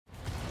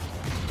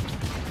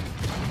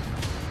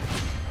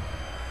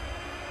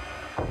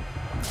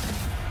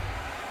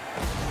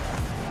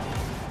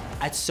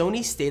At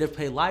Sony's State of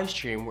Play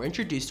livestream, we're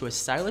introduced to a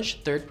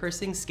stylish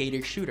third-person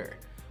skater shooter,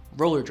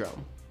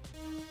 Rollerdrome.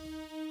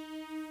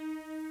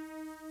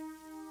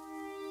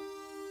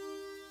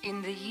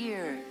 In the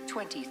year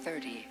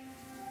 2030,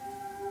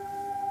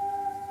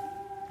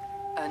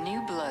 a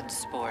new blood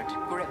sport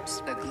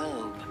grips the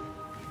globe.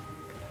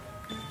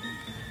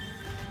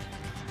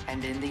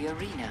 And in the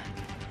arena,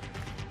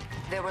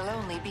 there will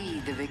only be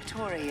the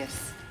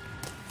victorious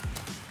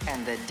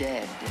and the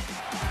dead.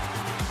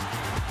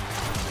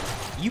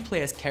 You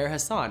play as Kara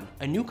Hassan,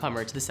 a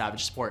newcomer to the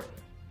savage sport.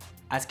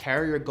 As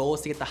Kara, your goal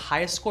is to get the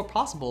highest score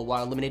possible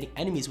while eliminating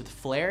enemies with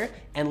flair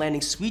and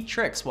landing sweet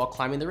tricks while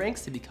climbing the ranks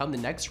to become the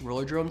next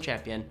Rollerdrome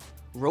champion.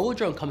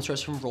 Rollerdrome comes to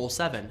us from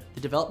Roll7, the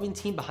development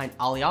team behind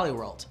OlliOlli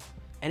World.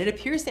 And it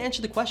appears to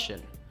answer the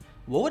question,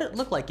 what would it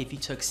look like if you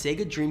took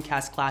Sega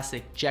Dreamcast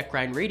classic Jet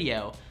Grind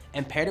Radio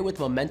and paired it with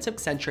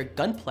momentum-centric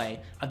gunplay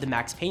of the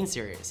Max Payne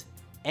series?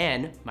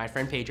 And my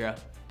friend Pedro.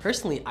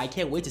 Personally, I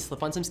can't wait to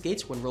slip on some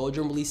skates when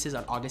Rollerdrome releases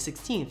on August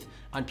 16th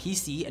on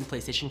PC and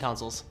PlayStation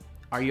consoles.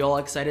 Are you all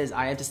excited as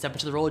I am to step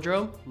into the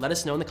Rollerdrome? Let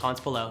us know in the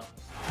comments below.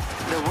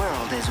 The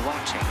world is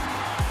watching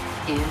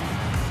in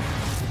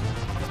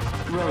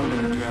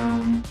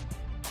Rollerdrome.